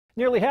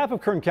Nearly half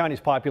of Kern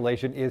County's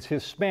population is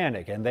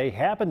Hispanic, and they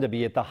happen to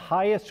be at the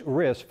highest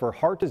risk for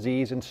heart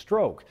disease and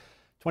stroke.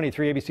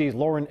 23 ABC's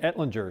Lauren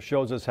Etlinger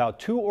shows us how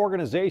two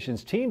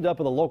organizations teamed up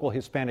with a local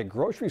Hispanic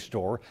grocery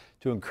store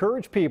to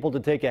encourage people to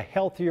take a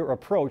healthier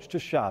approach to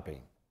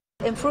shopping.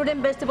 And fruit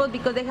and vegetables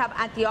because they have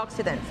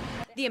antioxidants.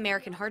 The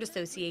American Heart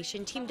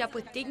Association teamed up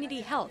with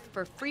Dignity Health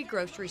for free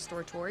grocery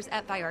store tours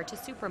at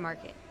Vallarta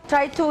Supermarket.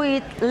 Try to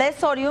eat less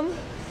sodium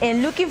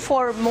and looking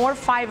for more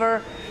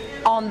fiber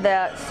on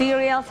the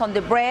cereals, on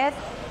the bread,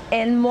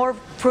 and more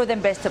fruit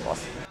and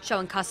vegetables.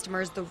 Showing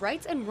customers the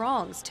rights and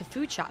wrongs to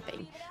food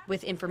shopping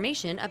with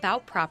information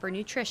about proper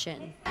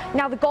nutrition.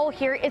 Now the goal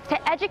here is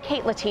to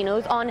educate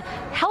Latinos on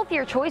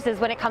healthier choices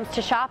when it comes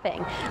to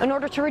shopping in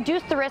order to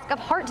reduce the risk of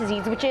heart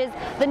disease, which is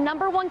the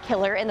 #1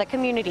 killer in the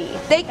community.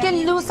 They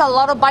can lose a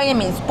lot of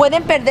vitamins.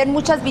 Pueden perder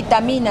muchas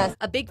vitaminas.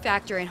 A big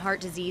factor in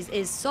heart disease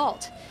is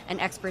salt,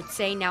 and experts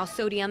say now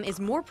sodium is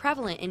more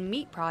prevalent in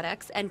meat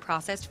products and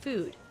processed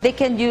food. They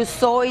can use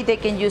soy, they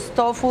can use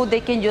tofu,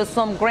 they can use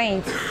some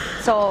grains.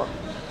 So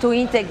to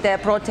intake the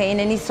protein,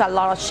 and it's a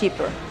lot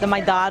cheaper.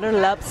 My daughter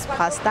loves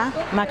pasta,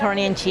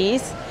 macaroni and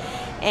cheese,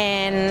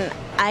 and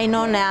I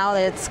know now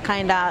it's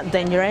kind of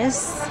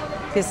dangerous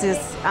because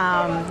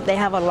they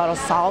have a lot of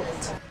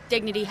salt.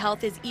 Dignity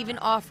Health is even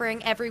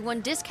offering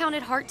everyone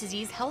discounted heart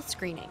disease health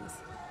screenings.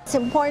 It's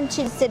important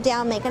to sit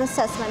down, make an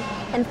assessment,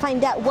 and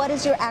find out what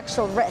is your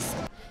actual risk.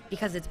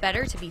 Because it's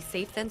better to be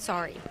safe than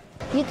sorry.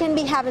 You can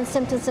be having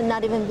symptoms and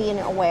not even being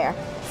aware.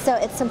 So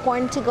it's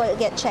important to go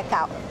get checked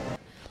out.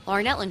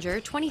 Lauren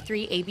Etlinger,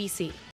 23 ABC.